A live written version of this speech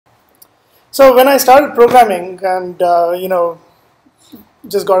So when I started programming and,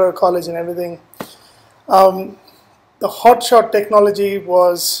 just got out of college and everything, the hotshot technology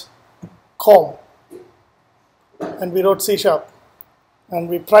was COM, and we wrote C#. And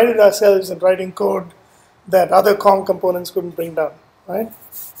we prided ourselves in writing code that other COM components couldn't bring down, right?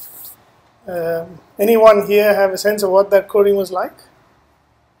 Anyone here have a sense of what that coding was like?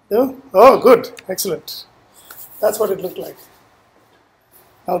 No? Oh, good, excellent. That's what it looked like.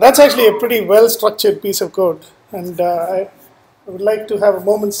 Now that's actually a pretty well-structured piece of code, and I would like to have a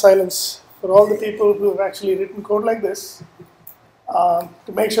moment's silence for all the people who have actually written code like this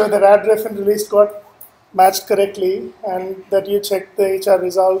to make sure that addref and release got matched correctly, and that you check the HR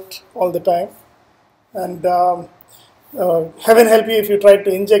result all the time. And heaven help you if you tried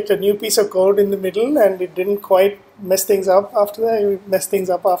to inject a new piece of code in the middle and it didn't quite mess things up after that. You mess things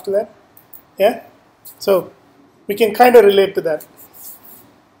up after that. Yeah? So we can kind of relate to that.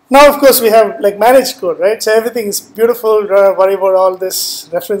 Now, of course, we have like managed code, right? So everything is beautiful. Don't worry about all this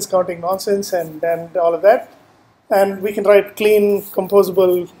reference counting nonsense and all of that. And we can write clean,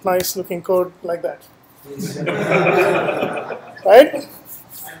 composable, nice looking code like that. Right?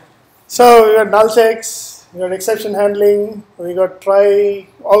 So we got null checks, we got exception handling, we got try,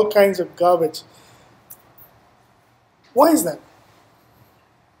 all kinds of garbage. Why is that?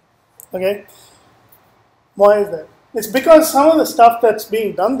 Okay? Why is that? It's because some of the stuff that's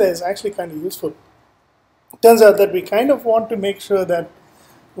being done there is actually kind of useful. It turns out that we kind of want to make sure that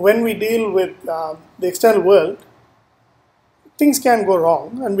when we deal with the external world, things can go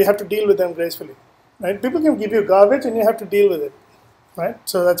wrong and we have to deal with them gracefully. Right? People can give you garbage and you have to deal with it. Right?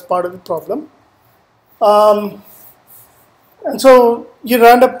 So that's part of the problem. And so you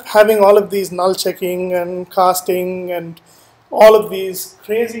end up having all of these null checking and casting and all of these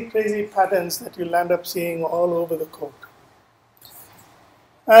crazy, crazy patterns that you'll end up seeing all over the code.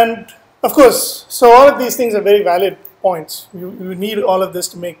 And of course, so all of these things are very valid points. You need all of this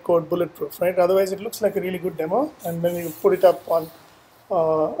to make code bulletproof, right? Otherwise, it looks like a really good demo, and then you put it up on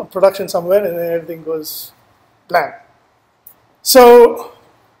a production somewhere, and then everything goes blank. So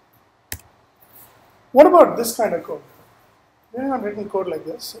what about this kind of code? We have written code like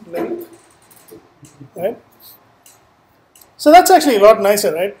this, right? So that's actually a lot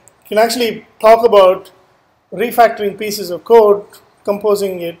nicer, right? You can actually talk about refactoring pieces of code,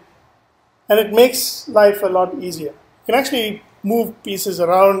 composing it, and it makes life a lot easier. You can actually move pieces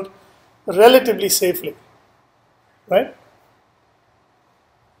around relatively safely, right?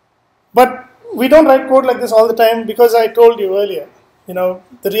 But we don't write code like this all the time because I told you earlier,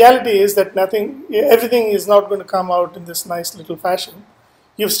 the reality is that everything is not going to come out in this nice little fashion.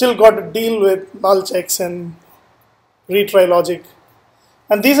 You've still got to deal with null checks and retry logic.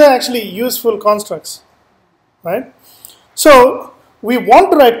 And these are actually useful constructs, right? So we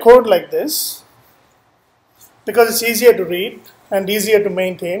want to write code like this because it's easier to read and easier to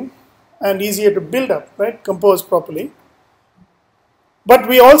maintain and easier to build up, right? Compose properly. But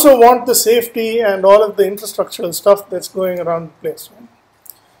we also want the safety and all of the infrastructural stuff that's going around the place. Right?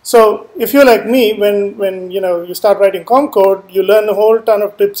 So if you're like me, when you start writing COM code, you learn a whole ton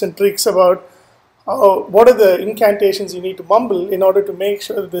of tips and tricks about what are the incantations you need to mumble in order to make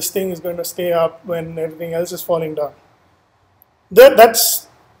sure that this thing is going to stay up when everything else is falling down. That's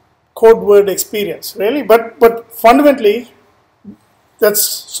code word experience, really. But fundamentally, that's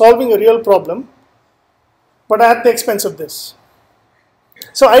solving a real problem, but at the expense of this.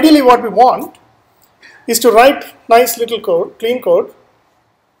 So ideally what we want is to write nice little code, clean code,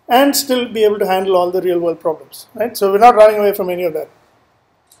 and still be able to handle all the real world problems, right? So we're not running away from any of that.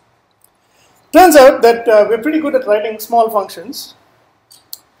 Turns out that we're pretty good at writing small functions,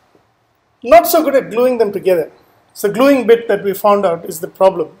 not so good at gluing them together. So the gluing bit that we found out is the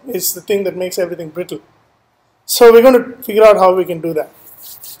problem, is the thing that makes everything brittle. So we're going to figure out how we can do that.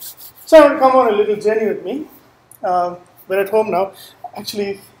 So I want to come on a little journey with me. We're at home now.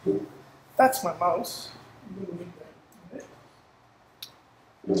 Actually, that's my mouse.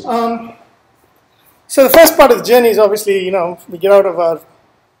 So the first part of the journey is obviously, we get out of our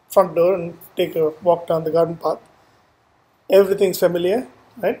front door and take a walk down the garden path. Everything's familiar,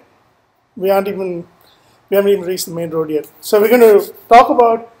 right? We haven't even reached the main road yet. So we're going to talk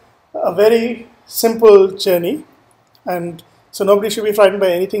about a very simple journey, and so nobody should be frightened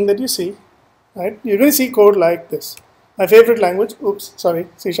by anything that you see, right? You're going to see code like this. My favorite language, C#.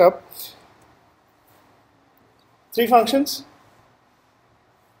 3 functions.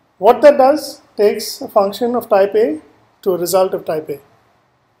 What that does takes a function of type A to a result of type A.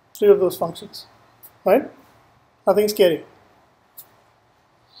 3 of those functions, right? Nothing scary.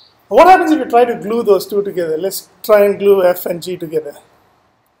 What happens if you try to glue those two together? Let's try and glue F and G together.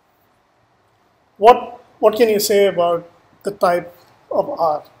 what can you say about the type of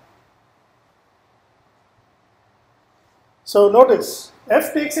R? So notice,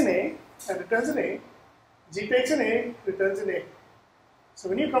 F takes an A and returns an A, G takes an A, returns an A. So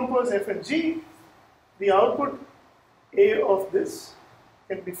when you compose F and G, the output A of this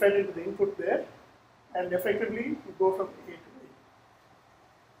can be fed into the input there, and effectively you go from A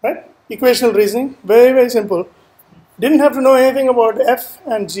to A. Right? Equational reasoning, very, very simple. Didn't have to know anything about F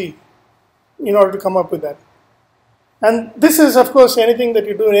and G in order to come up with that. And this is, of course, anything that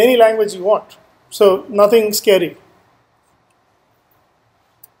you do in any language you want. So nothing scary.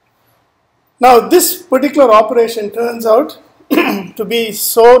 Now, this particular operation turns out to be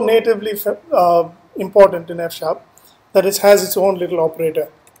so natively important in F# that it has its own little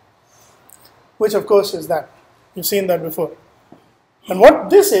operator, which of course is that. You've seen that before. And what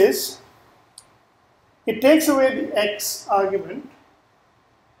this is, it takes away the X argument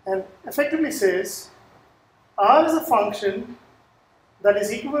and effectively says R is a function that is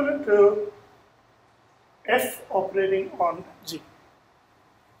equivalent to F operating on G.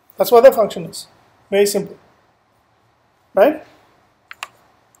 That's what the function is. Very simple. Right?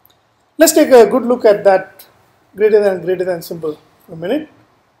 Let's take a good look at that greater than symbol for a minute.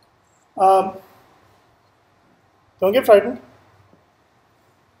 Don't get frightened.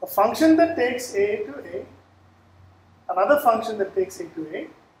 A function that takes A to A, another function that takes A to A,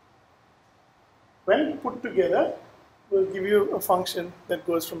 when put together, will give you a function that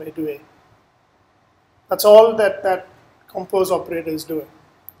goes from A to A. That's all that compose operator is doing.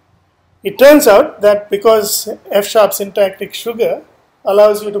 It turns out that because F# syntactic sugar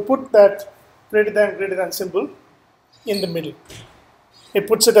allows you to put that greater than symbol in the middle. It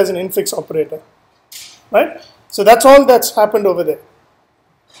puts it as an infix operator. Right? So that's all that's happened over there.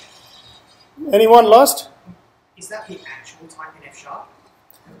 Anyone lost? Is that the actual type in F#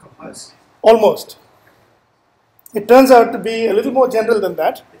 compose? Almost. It turns out to be a little more general than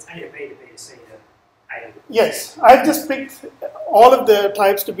that. It's A to B to B to C to A. Yes, I've just picked all of the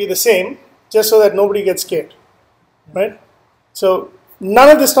types to be the same, just so that nobody gets scared, right? So none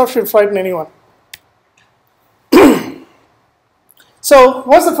of this stuff should frighten anyone. So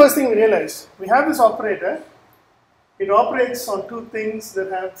what's the first thing we realize? We have this operator. It operates on two things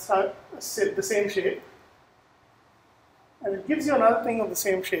that have the same shape, and it gives you another thing of the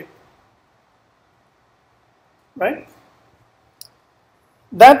same shape, right?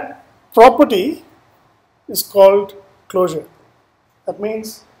 That property is called closure. That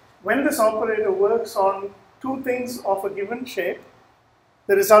means when this operator works on two things of a given shape,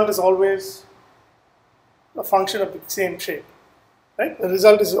 the result is always a function of the same shape, right? The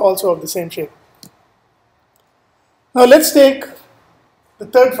result is also of the same shape. Now let's take the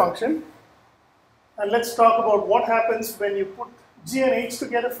third function and let's talk about what happens when you put G and H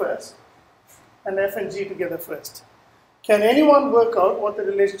together first and F and G together first. Can anyone work out what the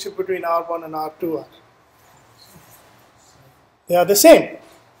relationship between R1 and R2 are? They are the same.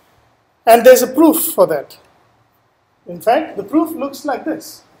 And there's a proof for that. In fact, the proof looks like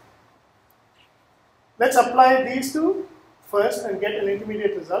this. Let's apply these two first and get an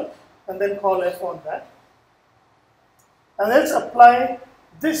intermediate result, and then call F on that. And let's apply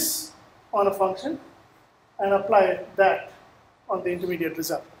this on a function and apply that on the intermediate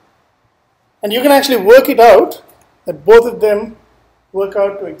result. And you can actually work it out that both of them work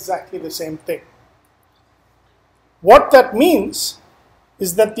out to exactly the same thing. What that means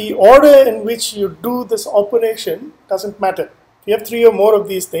is that the order in which you do this operation doesn't matter. If you have three or more of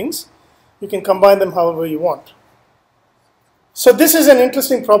these things, you can combine them however you want. So this is an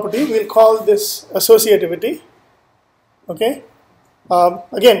interesting property. We'll call this associativity. Okay.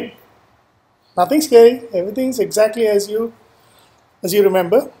 Again, nothing scary. Everything's exactly as you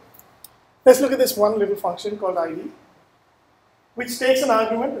remember. Let's look at this one little function called ID, which takes an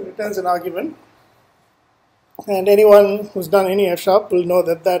argument and returns an argument. And anyone who's done any F# will know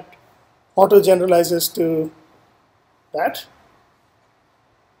that that auto generalizes to that.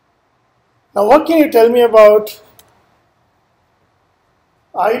 Now, what can you tell me about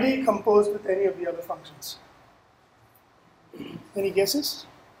ID composed with any of the other functions? Any guesses?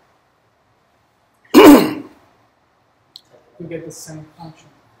 You get the same function.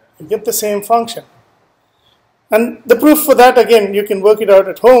 You get the same function. And the proof for that, again, you can work it out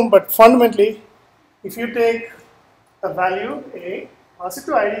at home, but fundamentally, if you take a value A, pass it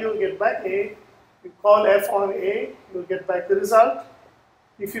to ID, you'll get back A. You call F on A, you'll get back the result.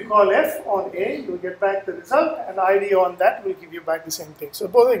 If you call F on A, you'll get back the result, and ID on that will give you back the same thing. So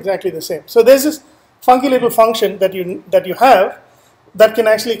both are exactly the same. So there's this funky little function that you have that can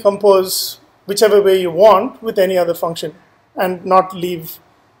actually compose whichever way you want with any other function and not leave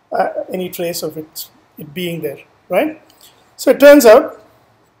any trace of it being there, right? So it turns out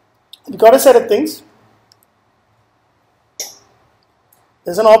we got a set of things.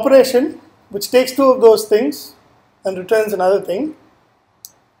 There's an operation which takes two of those things and returns another thing.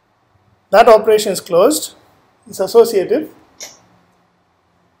 That operation is closed. It's associative.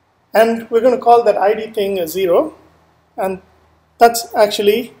 And we're going to call that ID thing a 0. And that's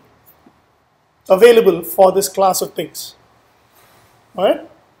actually available for this class of things. All right?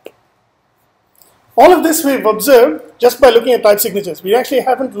 All of this we've observed just by looking at type signatures. We actually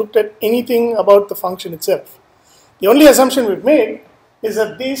haven't looked at anything about the function itself. The only assumption we've made is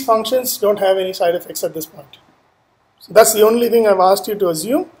that these functions don't have any side effects at this point. So that's the only thing I've asked you to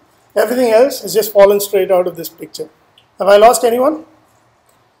assume. Everything else has just fallen straight out of this picture. Have I lost anyone?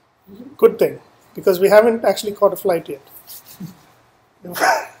 Good thing, because we haven't actually caught a flight yet.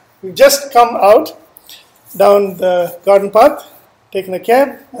 We've just come out down the garden path, taken a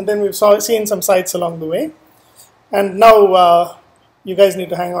cab, and then we've seen some sights along the way. And now you guys need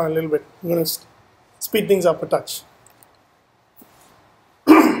to hang on a little bit. I'm going to speed things up a touch.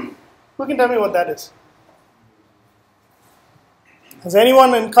 Who can tell me what that is? Has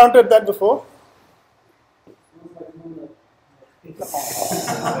anyone encountered that before?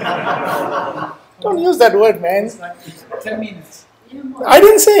 Don't use that word, man. It's like 10 minutes. I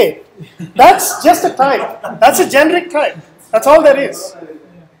didn't say it. That's just a type. That's a generic type. That's all there is.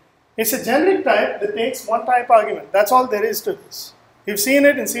 It's a generic type that takes one type argument. That's all there is to this. You've seen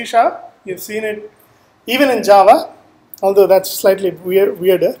it in C#. You've seen it even in Java, although that's slightly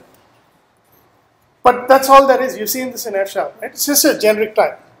weirder. But that's all there is. You've seen this in F#, right? It's just a generic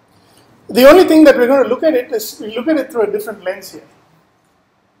type. The only thing that we're going to look at it is we look at it through a different lens here.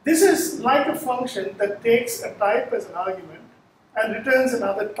 This is like a function that takes a type as an argument and returns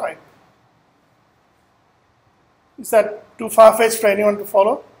another type. Is that too far-fetched for anyone to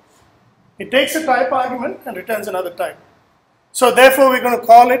follow? It takes a type argument and returns another type. So therefore, we're going to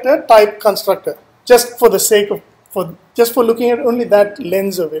call it a type constructor, just for the sake of, just for looking at only that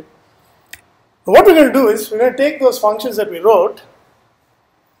lens of it. What we're going to do is we're going to take those functions that we wrote,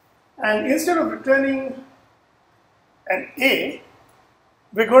 and instead of returning an A,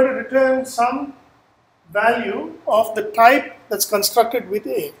 we're going to return some value of the type that's constructed with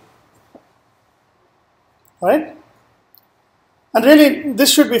A. Right? And really,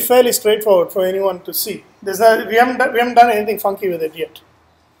 this should be fairly straightforward for anyone to see. We haven't done anything funky with it yet.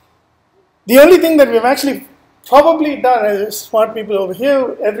 The only thing that we've actually probably done as smart people over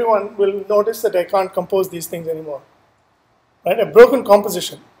here, everyone will notice that I can't compose these things anymore. Right? A broken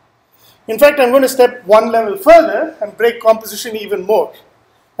composition. In fact, I'm going to step one level further and break composition even more.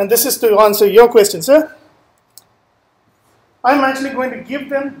 And this is to answer your question, sir. I'm actually going to give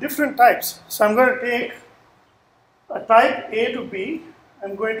them different types. So I'm going to take a type A to B.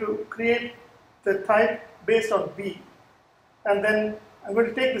 I'm going to create the type based on B. And then I'm going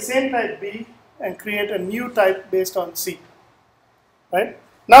to take the same type B and create a new type based on C. Right?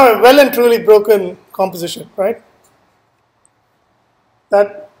 Now a well and truly broken composition, right?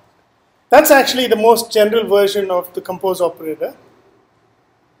 That's actually the most general version of the compose operator.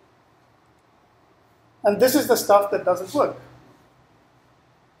 And this is the stuff that doesn't work.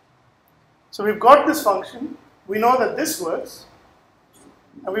 So we've got this function. We know that this works.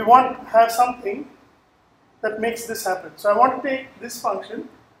 And we want to have something that makes this happen. So I want to take this function,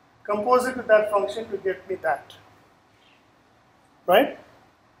 compose it with that function to get me that. Right?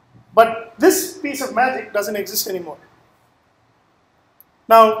 But this piece of magic doesn't exist anymore.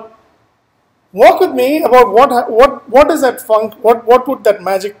 Now, walk with me about what is that what would that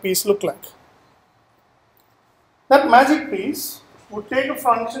magic piece look like? That magic piece would take a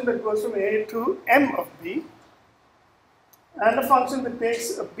function that goes from A to M of B and a function that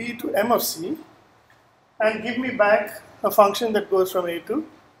takes a B to M of C and give me back a function that goes from A to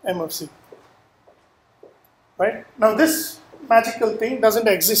M of C. Right? Now this magical thing doesn't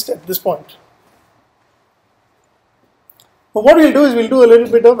exist at this point. But what we'll do is we'll do a little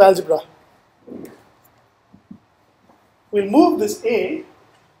bit of algebra. We'll move this A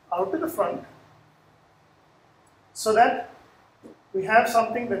out to the front so that we have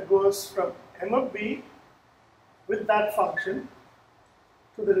something that goes from M of B with that function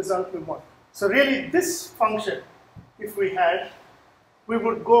to the result we want. So really this function, if we had, we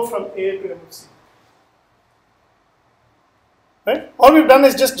would go from A to M of C. Right? All we've done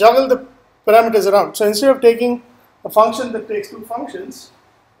is just juggle the parameters around. So instead of taking a function that takes two functions,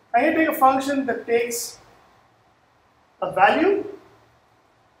 I can take a function that takes a value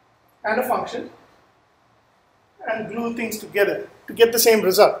and a function and glue things together to get the same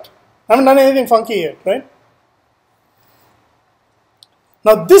result. I haven't done anything funky yet, right?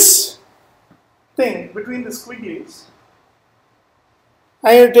 Now this thing between the squigglies,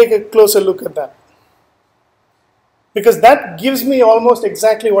 I need to take a closer look at that, because that gives me almost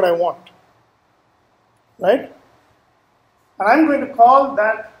exactly what I want, right? And I'm going to call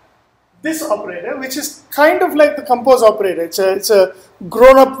that this operator, which is kind of like the compose operator. It's a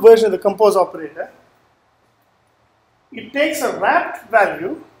grown-up version of the compose operator. It takes a wrapped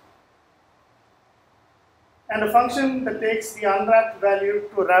value and a function that takes the unwrapped value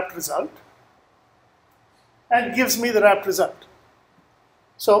to a wrapped result and gives me the wrapped result.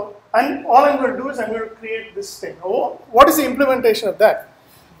 So all I'm going to do is I'm going to create this thing. What is the implementation of that?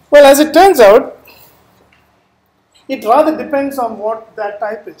 Well, as it turns out, it rather depends on what that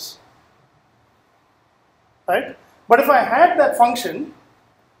type is, right? But if I had that function,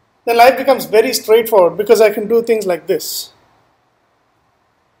 then life becomes very straightforward, because I can do things like this.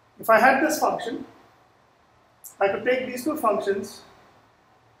 If I had this function, I could take these two functions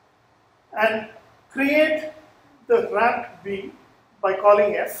and create the wrapped B by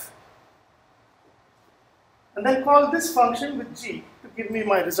calling f, and then call this function with g to give me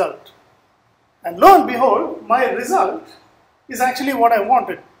my result. And lo and behold, my result is actually what I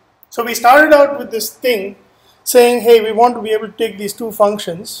wanted. So we started out with this thing saying, hey, we want to be able to take these two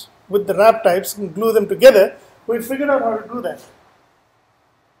functions with the wrap types and glue them together. We figured out how to do that.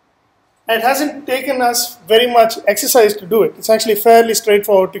 And it hasn't taken us very much exercise to do it. It's actually fairly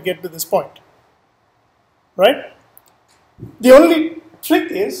straightforward to get to this point, right? The only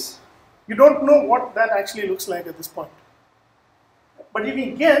trick is you don't know what that actually looks like at this point. But you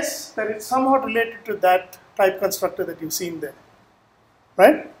can guess that it's somewhat related to that type constructor that you've seen there,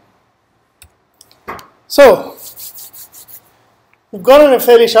 right? So we've gone on a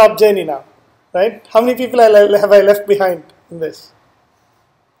fairly sharp journey now, right? How many people have I left behind in this?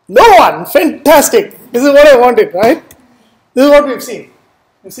 No one! Fantastic! This is what I wanted, right? This is what we've seen.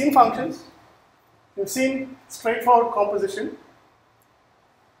 We've seen functions. We've seen straightforward composition.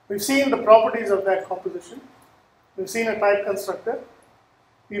 We've seen the properties of that composition. We've seen a type constructor.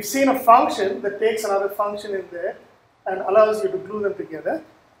 We've seen a function that takes another function in there and allows you to glue them together.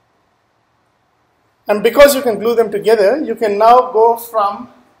 And because you can glue them together, you can now go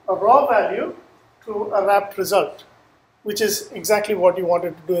from a raw value to a wrapped result, which is exactly what you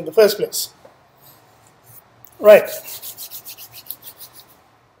wanted to do in the first place. Right.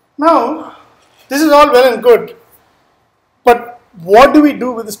 Now, this is all well and good, but what do we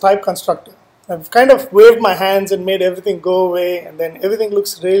do with this type constructor? I've kind of waved my hands and made everything go away, and then everything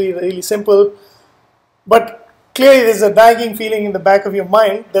looks really, really simple. But clearly there's a nagging feeling in the back of your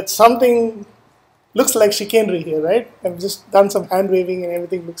mind that something looks like chicanery here, right? I've just done some hand waving and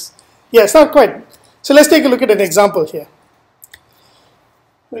everything looks, yeah, it's not quite. So let's take a look at an example here.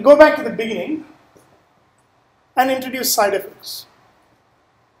 We'll go back to the beginning and introduce side effects.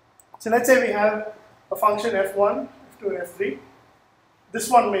 So let's say we have a function f1, f2, and f3. This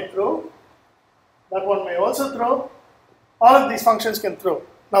one may throw. That one may also throw. All of these functions can throw.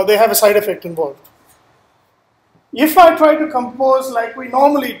 Now they have a side effect involved. If I try to compose like we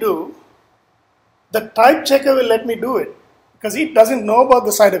normally do, the type checker will let me do it because it doesn't know about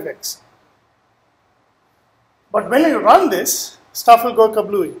the side effects. But when you run this, stuff will go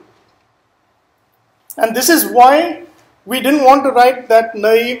kablooey. And this is why we didn't want to write that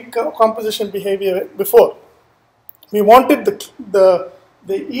naive composition behavior before. We wanted the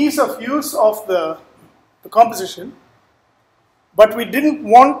ease of use of the composition, but we didn't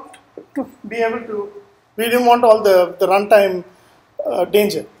want to be able to, we didn't want all the runtime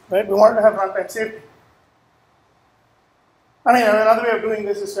danger, right? We wanted to have runtime safety. I mean, another way of doing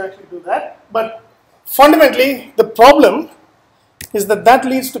this is to actually do that, but fundamentally, the problem is that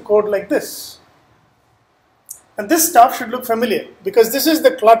leads to code like this. And this stuff should look familiar because this is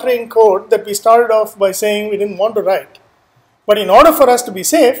the cluttering code that we started off by saying we didn't want to write. But in order for us to be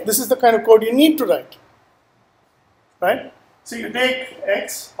safe, this is the kind of code you need to write, right? So you take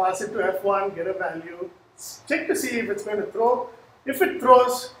x, pass it to f1, get a value, check to see if it's going to throw. If it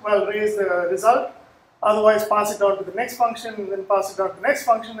throws, well, raise the result. Otherwise, pass it on to the next function, and then pass it on to the next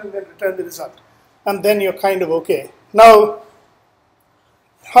function, and then return the result. And then you're kind of okay. Now,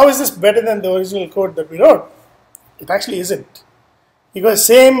 how is this better than the original code that we wrote? It actually isn't. You got the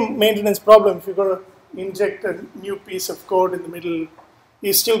same maintenance problem. If you're going to inject a new piece of code in the middle,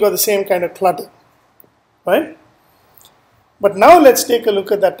 you still got the same kind of clutter, right? But now let's take a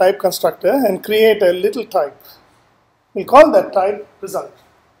look at that type constructor and create a little type. We'll call that type result,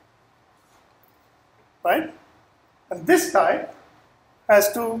 right? And this type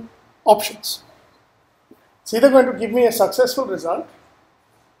has two options. It's either going to give me a successful result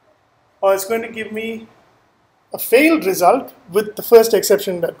or it's going to give me a failed result with the first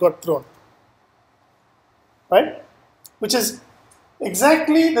exception that got thrown, right? Which is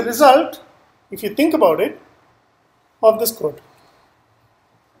exactly the result, if you think about it, of this code.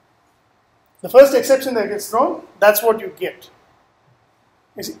 The first exception that gets thrown, that's what you get.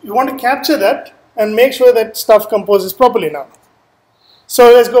 You want to capture that and make sure that stuff composes properly now.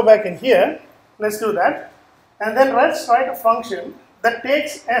 So let's go back in here. Let's do that. And then let's write a function that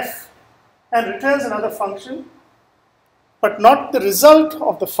takes f and returns another function, but not the result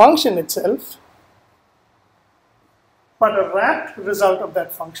of the function itself, but a wrapped result of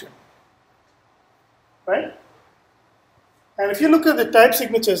that function, right? And if you look at the type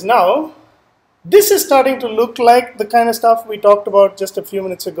signatures now, this is starting to look like the kind of stuff we talked about just a few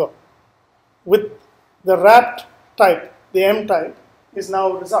minutes ago. With the wrapped type, the M type is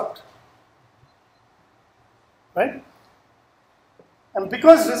now a result, right? And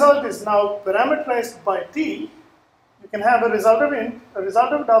because result is now parameterized by t, you can have a result of int, a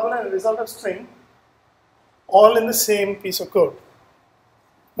result of double, and a result of string all in the same piece of code,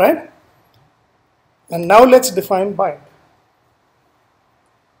 right? And now let's define bind.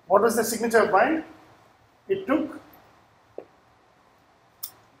 What was the signature of bind? It took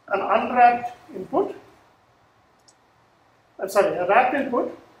an unwrapped input, a wrapped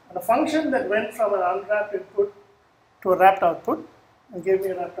input, and a function that went from an unwrapped input to a wrapped output and gave me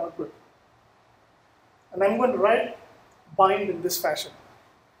a wrapped output. And I'm going to write bind in this fashion.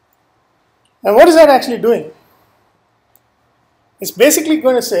 And what is that actually doing? It's basically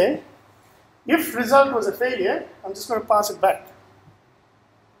going to say, if result was a failure, I'm just going to pass it back.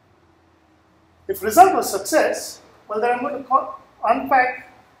 If result was success, well then I'm going to unpack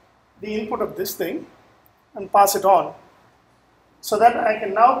the input of this thing and pass it on, so that I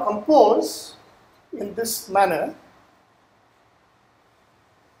can now compose in this manner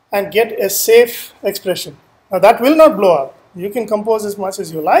and get a safe expression. Now that will not blow up. You can compose as much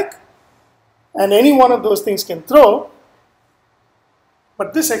as you like, and any one of those things can throw,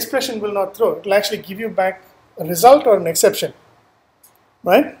 but this expression will not throw. It will actually give you back a result or an exception,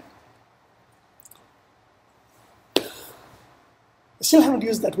 right? I still haven't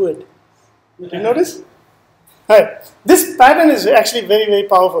used that word. Did you notice? All right. This pattern is actually very, very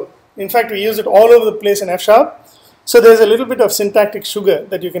powerful. In fact, we use it all over the place in F#. So there's a little bit of syntactic sugar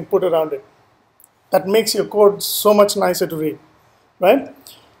that you can put around it. That makes your code so much nicer to read, right?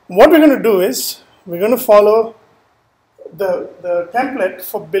 What we're going to do is we're going to follow the template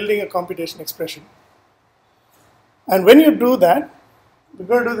for building a computation expression. And when you do that, we're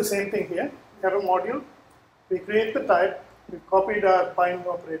going to do the same thing here. We have a module. We create the type. We copied our bind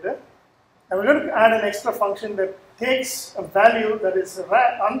operator. And we're going to add an extra function that takes a value that is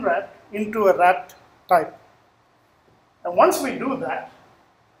unwrapped into a wrapped type. And once we do that,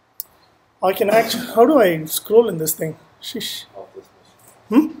 I can actually, how do I scroll in this thing? Sheesh.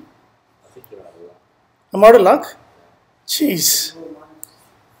 I think you're out of luck. I'm out of luck? Jeez.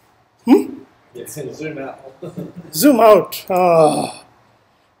 Yes, zoom out. Zoom out. Oh.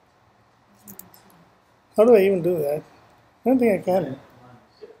 How do I even do that? I don't think I can.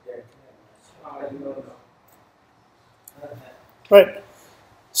 Right.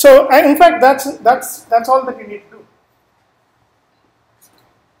 So, in fact, that's all that you need to do.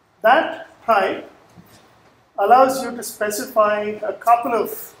 That type allows you to specify a couple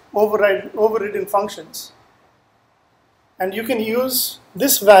of overridden functions, and you can use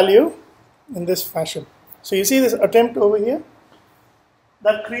this value in this fashion. So you see this attempt over here?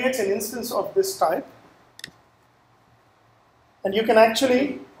 That creates an instance of this type, and you can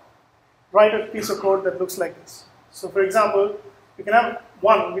actually write a piece of code that looks like this. So for example, you can have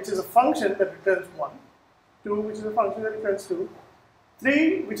 1, which is a function that returns 1, 2, which is a function that returns 2,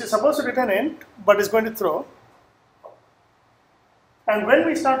 3, which is supposed to return int, but is going to throw. And when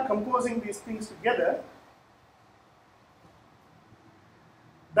we start composing these things together,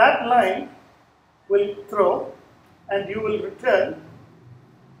 that line will throw, and you will return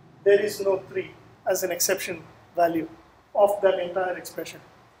there is no 3 as an exception value of that entire expression.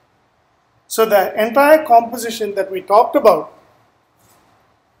 So the entire composition that we talked about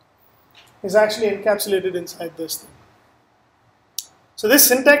is actually encapsulated inside this thing. So this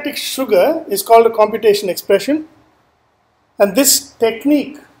syntactic sugar is called a computation expression, and this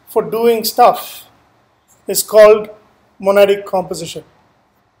technique for doing stuff is called monadic composition.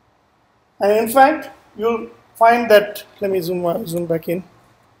 And in fact, you'll find that, let me zoom back in,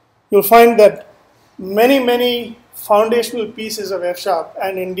 you'll find that many foundational pieces of F#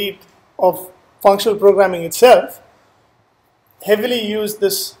 and indeed of functional programming itself heavily use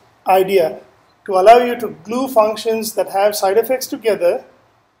this idea to allow you to glue functions that have side effects together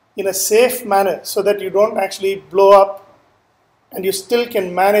in a safe manner so that you don't actually blow up and you still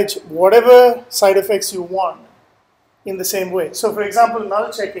can manage whatever side effects you want in the same way. So for example,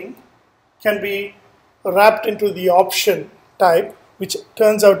 null checking can be wrapped into the option type, which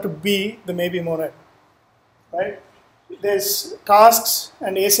turns out to be the maybe monad, right? There's tasks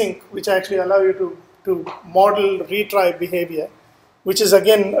and async, which actually allow you to model retry behavior, which is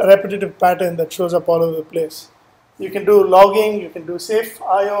again a repetitive pattern that shows up all over the place. You can do logging, you can do safe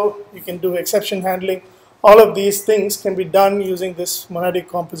IO, you can do exception handling. All of these things can be done using this monadic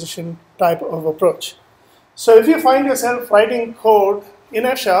composition type of approach. So if you find yourself writing code in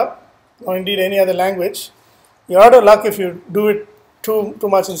F#, or indeed any other language, you're out of luck if you do it too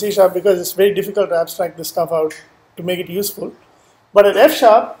much in C# because it's very difficult to abstract this stuff out to make it useful. But at F#,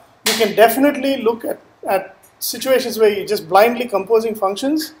 you can definitely look at situations where you're just blindly composing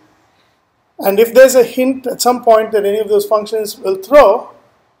functions. And if there's a hint at some point that any of those functions will throw,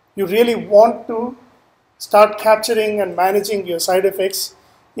 you really want to start capturing and managing your side effects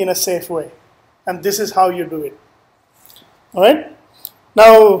in a safe way. And this is how you do it. All right?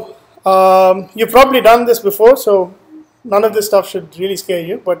 Now, you've probably done this before, so none of this stuff should really scare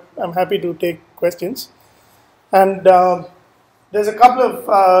you, but I'm happy to take questions. And there's a couple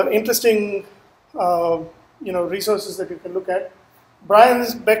of interesting resources that you can look at. Brian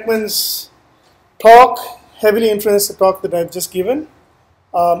Beckman's talk heavily influenced the talk that I've just given,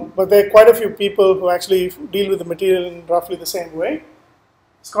 but there are quite a few people who actually deal with the material in roughly the same way.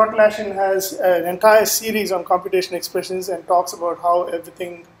 Scott Lashin has an entire series on computation expressions and talks about how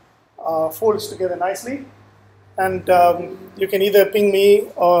everything folds together nicely. And you can either ping me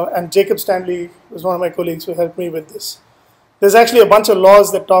and Jacob Stanley was one of my colleagues who helped me with this. There's actually a bunch of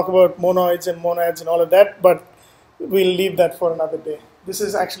laws that talk about monoids and monads and all of that, but we'll leave that for another day. This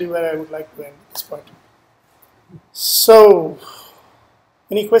is actually where I would like to end at this point. So,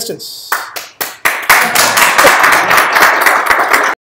 any questions?